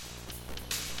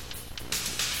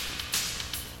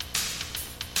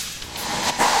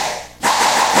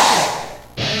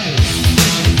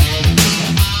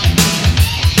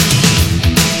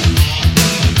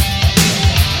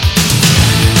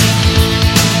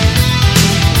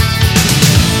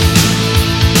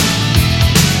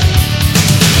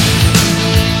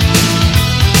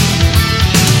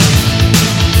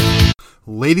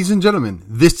Ladies and gentlemen,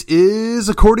 this is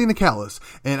According to Callus,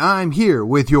 and I'm here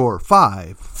with your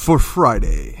 5 for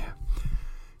Friday.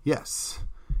 Yes,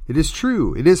 it is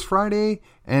true. It is Friday,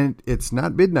 and it's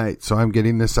not midnight, so I'm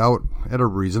getting this out at a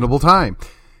reasonable time.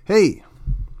 Hey,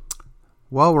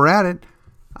 while we're at it,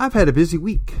 I've had a busy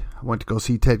week. I went to go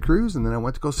see Ted Cruz, and then I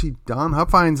went to go see Don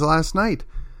Huffines last night.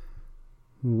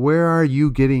 Where are you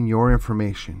getting your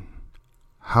information?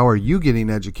 How are you getting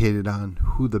educated on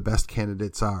who the best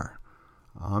candidates are?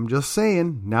 I'm just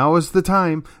saying, now is the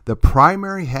time. The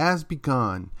primary has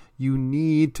begun. You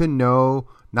need to know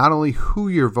not only who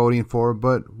you're voting for,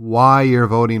 but why you're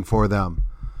voting for them.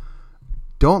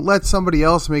 Don't let somebody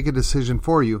else make a decision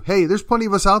for you. Hey, there's plenty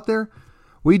of us out there.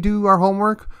 We do our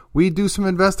homework. We do some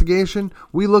investigation.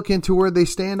 We look into where they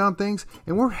stand on things,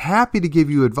 and we're happy to give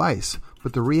you advice.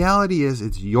 But the reality is,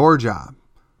 it's your job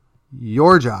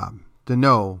to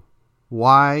know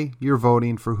why you're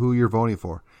voting for who you're voting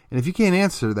for. And if you can't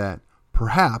answer that,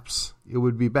 perhaps it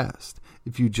would be best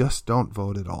if you just don't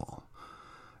vote at all.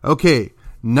 Okay,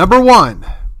 number 1.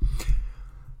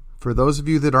 For those of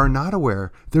you that are not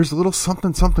aware, there's a little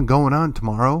something going on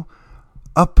tomorrow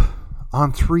up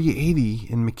on 380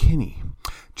 in McKinney,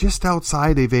 just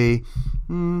outside of a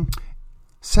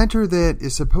center that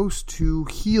is supposed to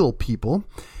heal people.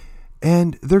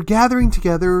 And they're gathering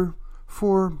together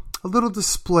for a little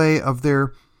display of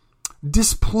their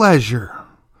displeasure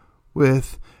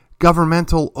with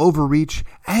governmental overreach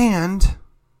and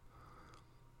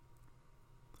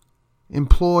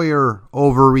employer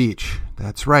overreach.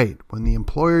 That's right. When the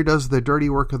employer does the dirty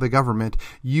work of the government,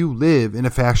 you live in a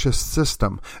fascist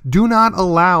system. Do not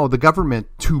allow the government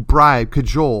to bribe,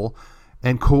 cajole,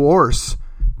 and coerce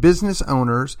business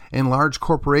owners and large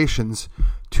corporations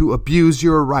to abuse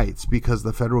your rights because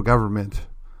the federal government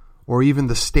or even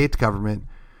the state government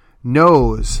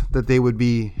knows that they would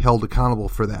be held accountable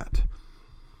for that.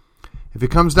 If it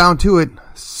comes down to it,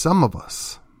 some of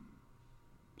us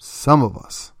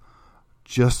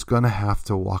just going to have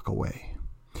to walk away.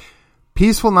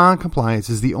 Peaceful non-compliance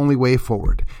is the only way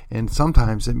forward, and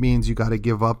sometimes it means you got to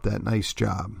give up that nice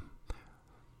job.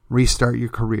 Restart your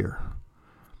career.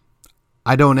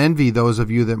 I don't envy those of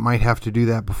you that might have to do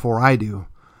that before I do,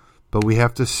 but we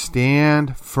have to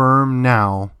stand firm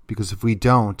now, because if we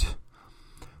don't,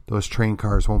 those train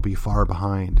cars won't be far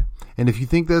behind. And if you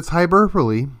think that's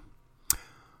hyperbole,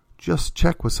 just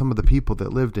check with some of the people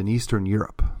that lived in Eastern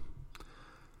Europe.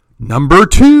 Number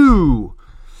 2,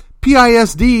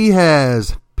 PISD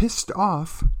has pissed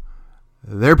off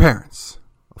their parents.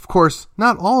 Of course,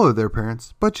 not all of their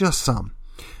parents, but just some.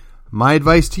 My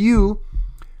advice to you,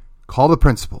 call the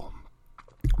principal.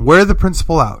 Wear the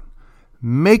principal out.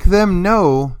 Make them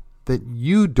know that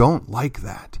you don't like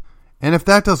that. And if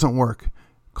that doesn't work,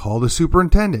 call the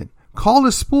superintendent. Call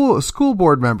the school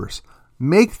board members.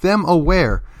 Make them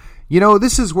aware. You know,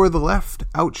 this is where the left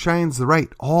outshines the right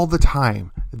all the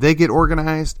time. They get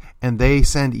organized and they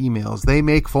send emails. They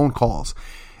make phone calls.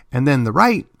 And then the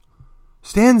right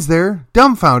stands there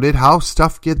dumbfounded how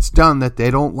stuff gets done that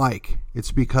they don't like.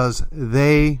 It's because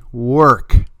they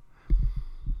work.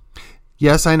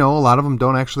 Yes, I know a lot of them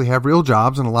don't actually have real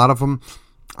jobs, and a lot of them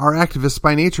are activists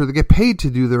by nature. They get paid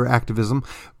to do their activism.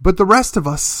 But the rest of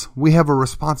us, we have a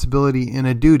responsibility and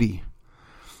a duty.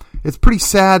 It's pretty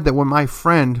sad that when my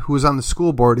friend who is on the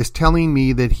school board is telling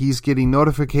me that he's getting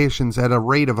notifications at a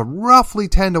rate of roughly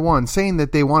 10 to 1 saying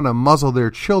that they want to muzzle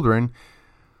their children,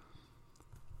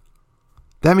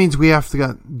 that means we have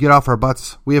to get off our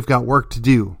butts. We have got work to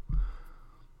do.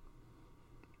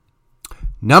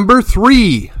 Number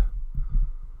 3,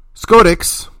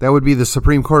 SCOTUS, that would be the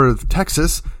Supreme Court of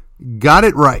Texas, got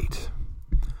it right.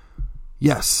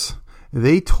 Yes,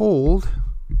 they told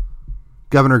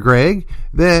Governor Gregg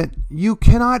that you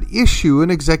cannot issue an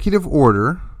executive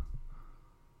order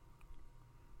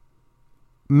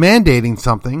mandating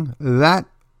something that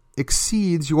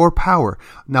exceeds your power.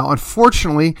 Now,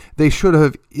 unfortunately, they should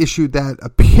have issued that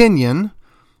opinion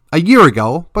a year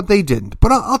ago, but they didn't.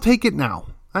 But I'll take it now.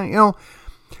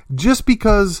 Just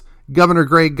because Governor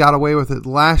Gregg got away with it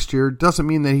last year doesn't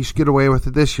mean that he should get away with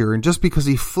it this year. And just because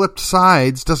he flipped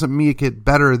sides doesn't make it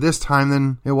better this time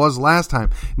than it was last time.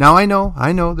 Now, I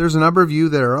know there's a number of you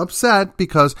that are upset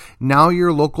because now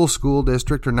your local school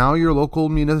district or now your local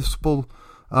municipal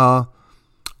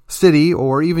city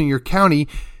or even your county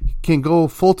can go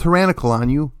full tyrannical on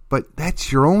you, but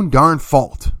that's your own darn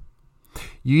fault.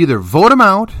 You either vote them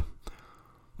out,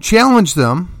 challenge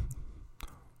them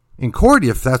in court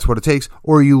if that's what it takes,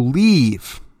 or you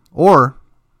leave. Or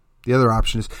the other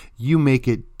option is you make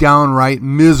it downright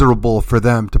miserable for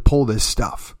them to pull this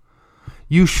stuff.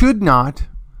 You should not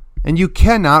And you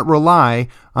cannot rely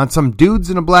on some dudes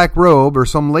in a black robe or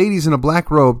some ladies in a black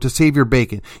robe to save your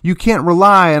bacon. You can't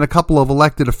rely on a couple of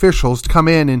elected officials to come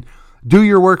in and do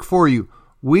your work for you.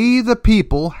 We, the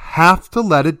people, have to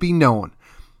let it be known.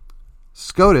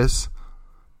 SCOTUS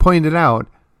pointed out,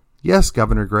 yes,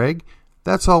 Governor Gregg,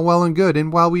 that's all well and good.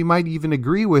 And while we might even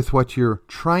agree with what you're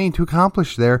trying to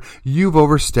accomplish there, you've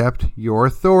overstepped your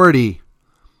authority.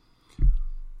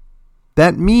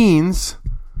 That means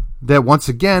that once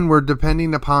again, we're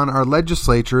depending upon our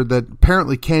legislature that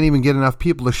apparently can't even get enough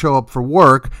people to show up for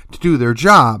work to do their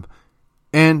job.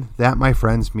 And that, my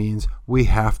friends, means we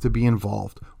have to be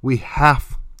involved. We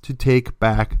have to take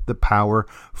back the power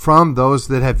from those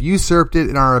that have usurped it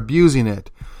and are abusing it.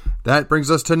 That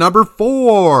brings us to number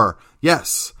 4.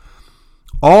 Yes,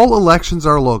 all elections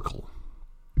are local.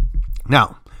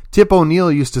 Now, Tip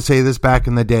O'Neill used to say this back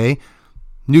in the day.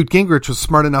 Newt Gingrich was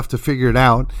smart enough to figure it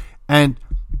out. And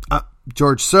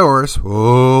George Soros,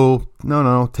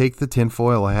 no, take the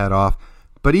tinfoil hat off.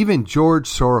 But even George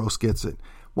Soros gets it.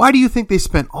 Why do you think they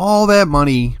spent all that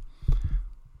money?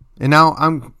 And now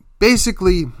I'm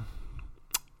basically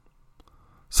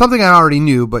something I already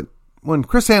knew, but when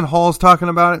Chris Ann Hall's talking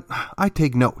about it, I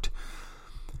take note.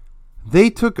 They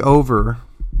took over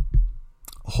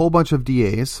a whole bunch of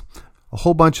DAs, a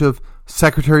whole bunch of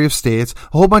Secretary of States,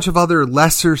 a whole bunch of other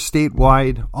lesser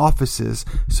statewide offices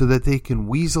so that they can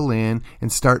weasel in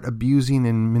and start abusing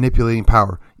and manipulating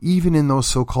power, even in those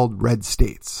so-called red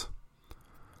states.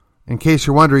 In case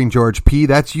you're wondering, George P.,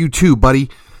 that's you too, buddy.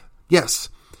 Yes,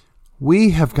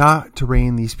 we have got to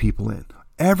rein these people in.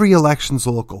 Every election's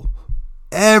local.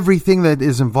 Everything that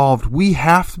is involved, we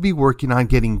have to be working on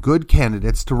getting good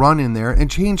candidates to run in there and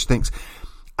change things.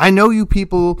 I know you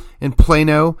people in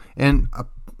Plano and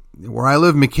where I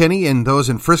live, McKinney, and those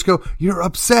in Frisco, you're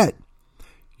upset.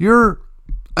 You're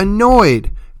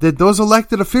annoyed that those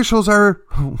elected officials are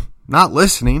not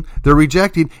listening. They're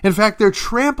rejecting. In fact, they're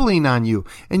trampling on you.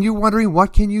 And you're wondering,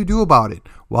 what can you do about it?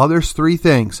 Well, there's 3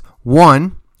 things.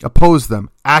 1, oppose them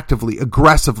actively,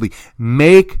 aggressively.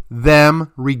 Make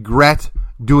them regret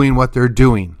doing what they're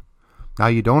doing. Now,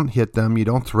 you don't hit them. You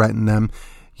don't threaten them.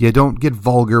 You don't get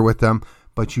vulgar with them.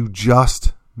 But you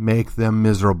just make them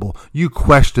miserable. You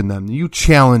question them. You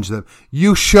challenge them.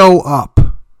 You show up.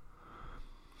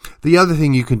 The other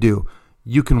thing you can do,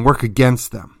 you can work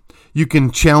against them. You can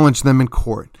challenge them in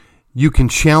court. You can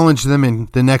challenge them in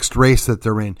the next race that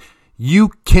they're in. You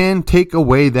can take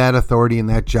away that authority and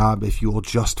that job if you will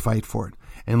just fight for it.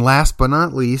 And last but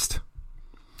not least,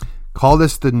 call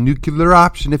this the nuclear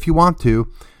option if you want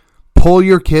to, pull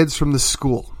your kids from the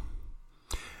school.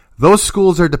 Those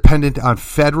schools are dependent on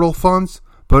federal funds,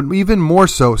 but even more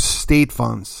so, state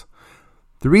funds.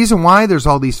 The reason why there's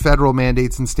all these federal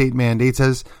mandates and state mandates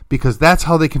is because that's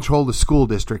how they control the school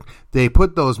district. They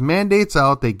put those mandates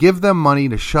out, they give them money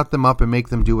to shut them up and make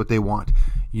them do what they want.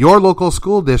 Your local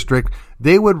school district,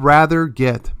 they would rather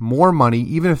get more money,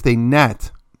 even if they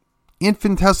net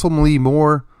infinitesimally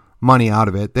more money out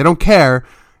of it. They don't care.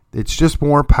 It's just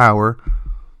more power,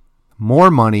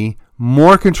 more money,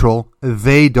 more control.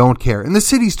 They don't care. And the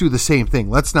cities do the same thing.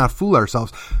 Let's not fool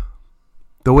ourselves.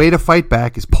 The way to fight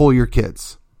back is pull your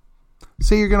kids.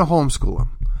 Say you're going to homeschool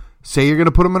them. Say you're going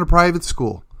to put them in a private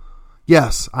school.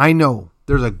 Yes, I know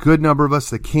there's a good number of us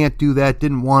that can't do that,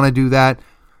 didn't want to do that.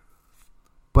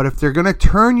 But if they're going to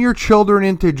turn your children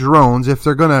into drones, if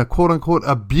they're going to, quote unquote,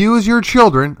 abuse your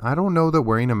children, I don't know that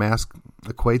wearing a mask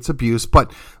equates abuse,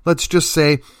 but let's just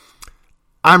say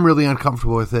I'm really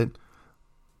uncomfortable with it.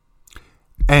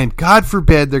 And God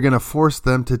forbid they're going to force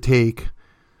them to take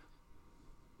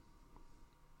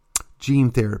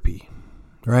gene therapy,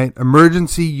 right?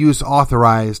 Emergency use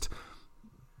authorized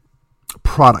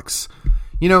products.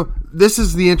 You know, this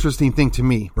is the interesting thing to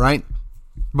me, right?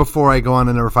 Before I go on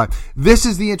to number 5. This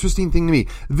is the interesting thing to me.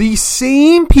 The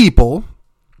same people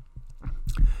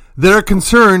that are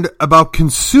concerned about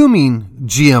consuming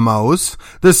GMOs,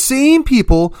 the same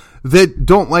people that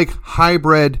don't like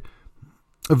hybrid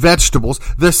vegetables,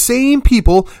 the same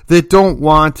people that don't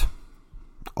want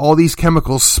all these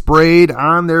chemicals sprayed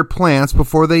on their plants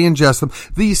before they ingest them,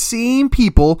 the same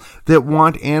people that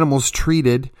want animals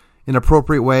treated in an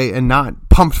appropriate way and not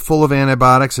pumped full of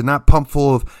antibiotics and not pumped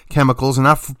full of chemicals and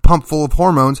not pumped full of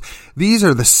hormones, these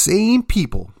are the same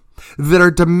people that are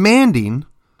demanding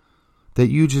that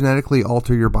you genetically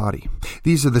alter your body.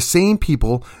 These are the same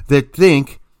people that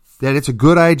think that it's a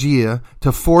good idea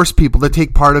to force people to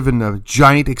take part in a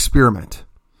giant experiment.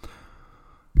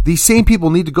 These same people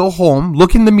need to go home,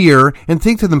 look in the mirror, and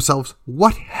think to themselves,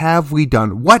 what have we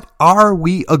done? What are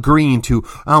we agreeing to?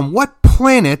 On what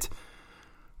planet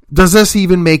does this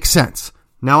even make sense?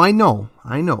 Now, I know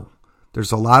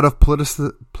There's a lot of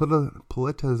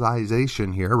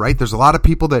politicization here, right? There's a lot of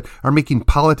people that are making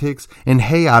politics and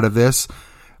hay out of this.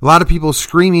 A lot of people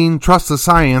screaming, trust the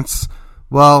science.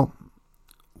 Well,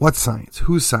 what science?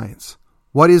 Whose science?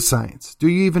 What is science? Do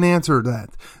you even answer that?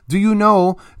 Do you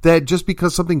know that just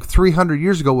because something 300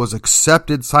 years ago was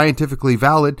accepted, scientifically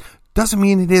valid, doesn't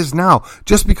mean it is now?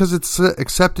 Just because it's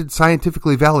accepted,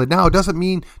 scientifically valid now, doesn't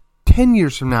mean 10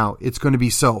 years from now it's going to be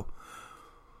so.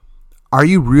 Are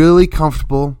you really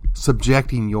comfortable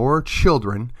subjecting your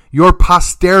children, your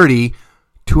posterity,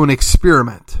 to an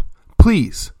experiment?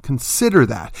 Please consider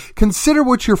that. Consider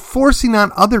what you're forcing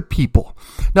on other people.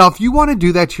 Now, if you want to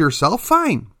do that to yourself,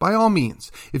 fine, by all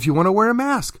means. If you want to wear a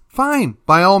mask, fine,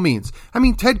 by all means. I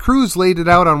mean, Ted Cruz laid it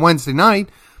out on Wednesday night.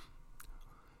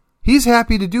 He's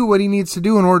happy to do what he needs to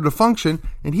do in order to function,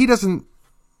 and he doesn't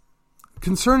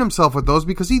concern himself with those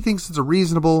because he thinks it's a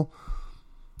reasonable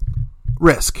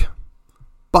risk.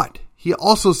 But he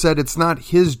also said it's not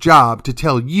his job to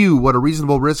tell you what a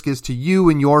reasonable risk is to you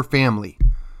and your family.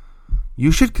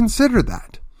 You should consider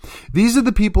that. These are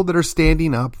the people that are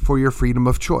standing up for your freedom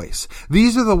of choice.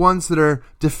 These are the ones that are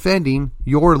defending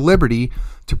your liberty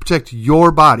to protect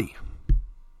your body.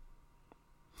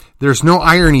 There's no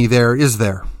irony there, is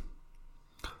there?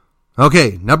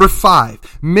 Okay, number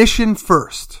 5, mission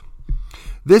first.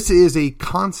 This is a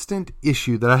constant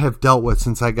issue that I have dealt with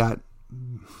since I got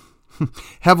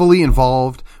heavily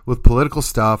involved with political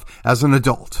stuff as an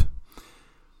adult.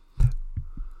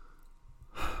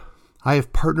 I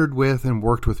have partnered with and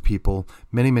worked with people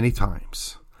many, many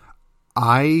times.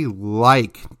 I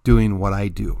like doing what I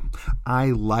do. I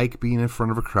like being in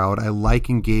front of a crowd. I like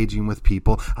engaging with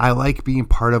people. I like being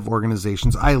part of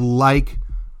organizations. I like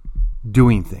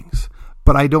doing things.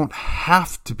 But I don't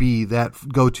have to be that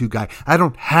go-to guy. I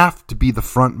don't have to be the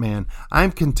front man.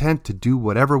 I'm content to do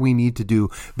whatever we need to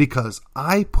do because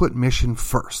I put mission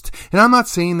first. And I'm not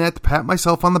saying that to pat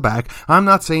myself on the back. I'm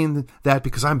not saying that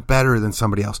because I'm better than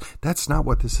somebody else. That's not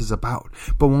what this is about.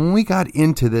 But when we got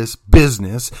into this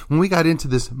business, when we got into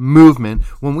this movement,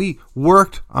 when we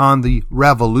worked on the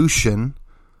revolution,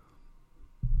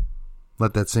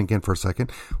 let that sink in for a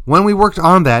second. When we worked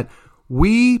on that,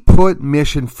 we put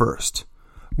mission first.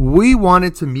 We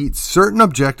wanted to meet certain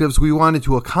objectives. We wanted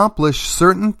to accomplish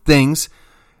certain things.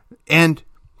 And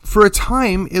for a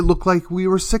time, it looked like we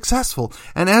were successful.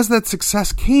 And as that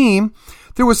success came,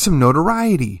 there was some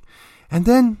notoriety. And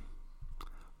then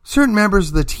certain members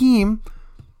of the team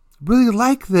really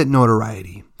liked that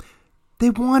notoriety. They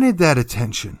wanted that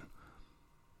attention.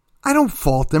 I don't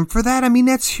fault them for that. I mean,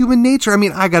 that's human nature. I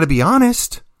mean, I got to be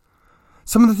honest.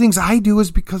 Some of the things I do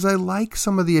is because I like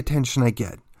some of the attention I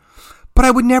get. But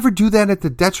I would never do that at the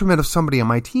detriment of somebody on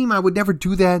my team. I would never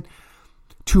do that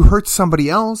to hurt somebody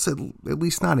else, at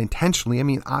least not intentionally. I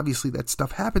mean, obviously that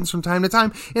stuff happens from time to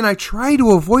time, and I try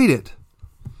to avoid it.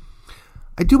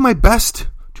 I do my best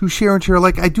to share and share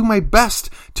alike. I do my best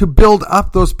to build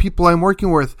up those people I'm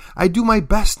working with. I do my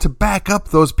best to back up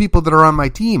those people that are on my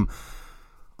team.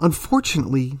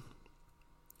 Unfortunately,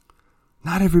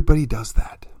 not everybody does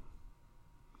that.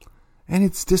 And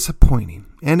it's disappointing,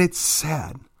 and it's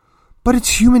sad. But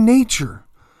it's human nature.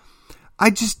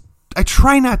 I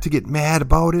try not to get mad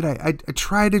about it. I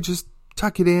try to just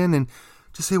tuck it in and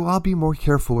just say, well, I'll be more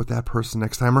careful with that person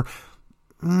next time. Or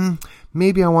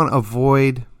maybe I want to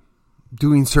avoid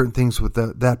doing certain things with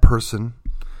that person.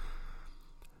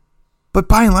 But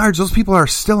by and large, those people are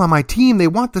still on my team. They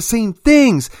want the same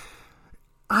things.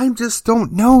 I just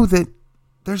don't know that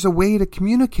there's a way to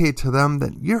communicate to them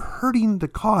that you're hurting the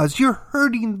cause. You're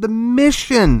hurting the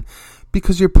mission.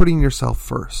 Because you're putting yourself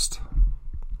first.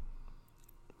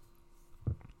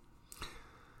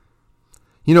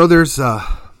 You know, there's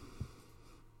I've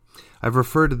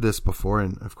referred to this before,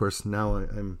 and of course now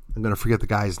I'm going to forget the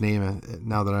guy's name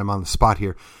now that I'm on the spot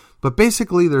here. But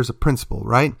basically, there's a principle,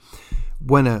 right?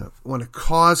 When a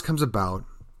cause comes about,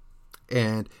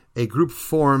 and a group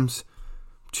forms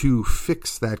to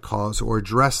fix that cause or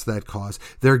address that cause,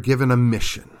 they're given a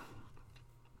mission.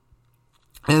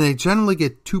 And they generally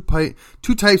get two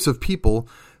types of people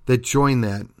that join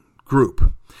that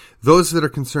group. Those that are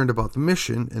concerned about the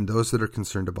mission and those that are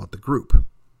concerned about the group.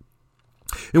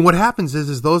 And what happens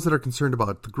is those that are concerned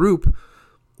about the group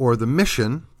or the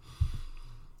mission,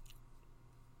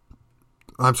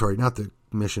 I'm sorry, not the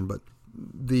mission, but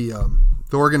the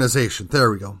organization. There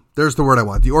we go. There's the word I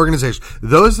want. The organization.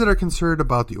 Those that are concerned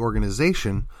about the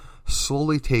organization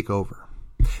slowly take over.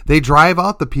 They drive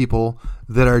out the people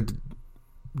that are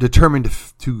determined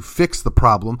to fix the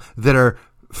problem, that are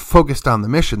focused on the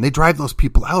mission. They drive those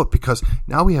people out because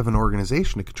now we have an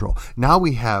organization to control. Now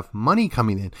we have money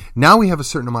coming in. Now we have a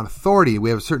certain amount of authority. We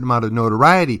have a certain amount of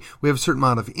notoriety. We have a certain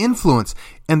amount of influence.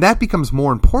 And that becomes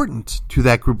more important to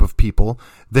that group of people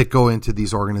that go into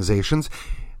these organizations.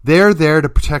 They're there to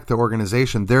protect the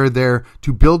organization. They're there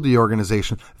to build the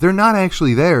organization. They're not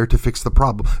actually there to fix the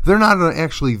problem. They're not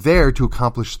actually there to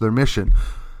accomplish their mission.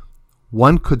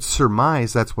 One could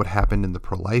surmise that's what happened in the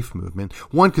pro-life movement.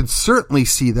 One could certainly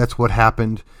see that's what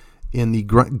happened in the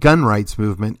gun rights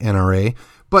movement, NRA.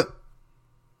 But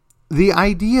the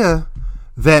idea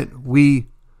that we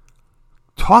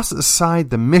toss aside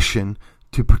the mission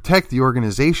to protect the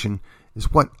organization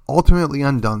is what ultimately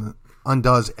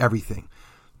undoes everything.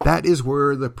 That is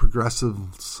where the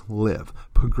progressives live.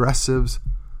 Progressives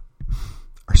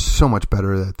are so much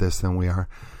better at this than we are.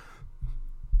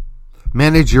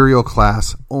 Managerial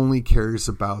class only cares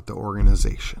about the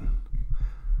organization.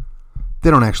 They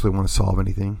don't actually want to solve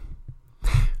anything.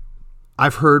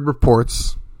 I've heard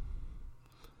reports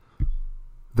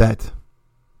that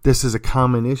this is a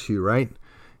common issue, right?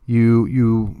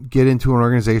 You get into an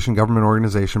organization, government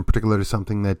organization, particularly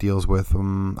something that deals with,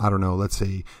 let's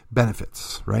say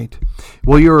benefits, right?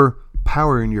 Well, your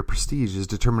power and your prestige is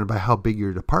determined by how big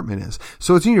your department is.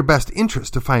 So it's in your best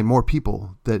interest to find more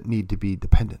people that need to be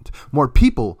dependent, more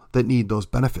people that need those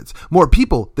benefits, more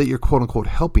people that you're quote unquote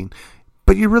helping,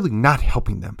 but you're really not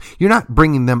helping them. You're not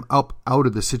bringing them up out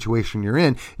of the situation you're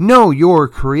in. No, you're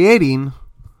creating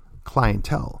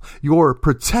clientele. You're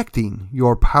protecting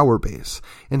your power base.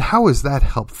 And how is that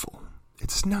helpful?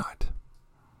 It's not.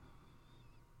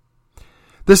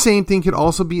 The same thing could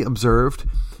also be observed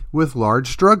with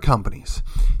large drug companies.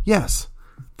 Yes,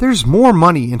 there's more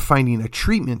money in finding a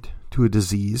treatment to a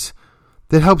disease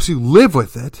that helps you live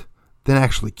with it than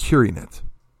actually curing it.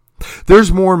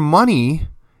 There's more money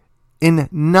in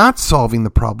not solving the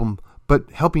problem, but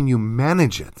helping you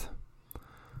manage it.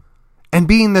 And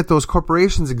being that those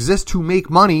corporations exist to make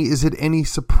money, is it any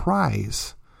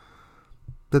surprise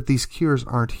that these cures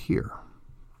aren't here?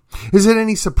 Is it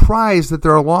any surprise that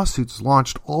there are lawsuits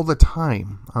launched all the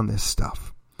time on this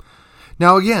stuff?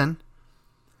 Now again,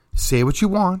 say what you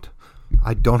want.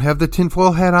 I don't have the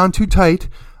tinfoil hat on too tight.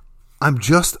 I'm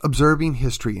just observing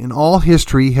history, and all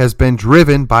history has been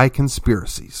driven by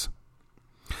conspiracies.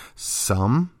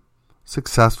 Some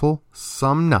successful,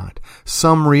 some not.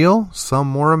 Some real, some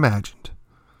more imagined.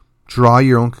 Draw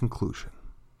your own conclusion.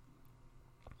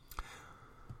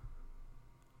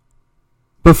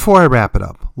 Before I wrap it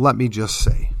up, let me just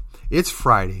say, it's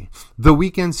Friday. The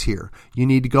weekend's here. You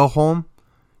need to go home.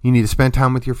 You need to spend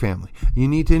time with your family. You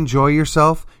need to enjoy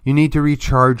yourself. You need to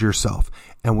recharge yourself.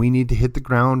 And we need to hit the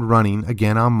ground running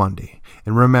again on Monday.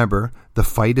 And remember, the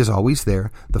fight is always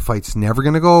there. The fight's never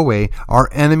going to go away. Our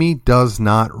enemy does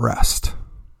not rest.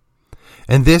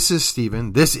 And this is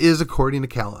Stephen. This is According to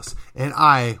Callus. And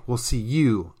I will see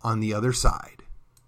you on the other side.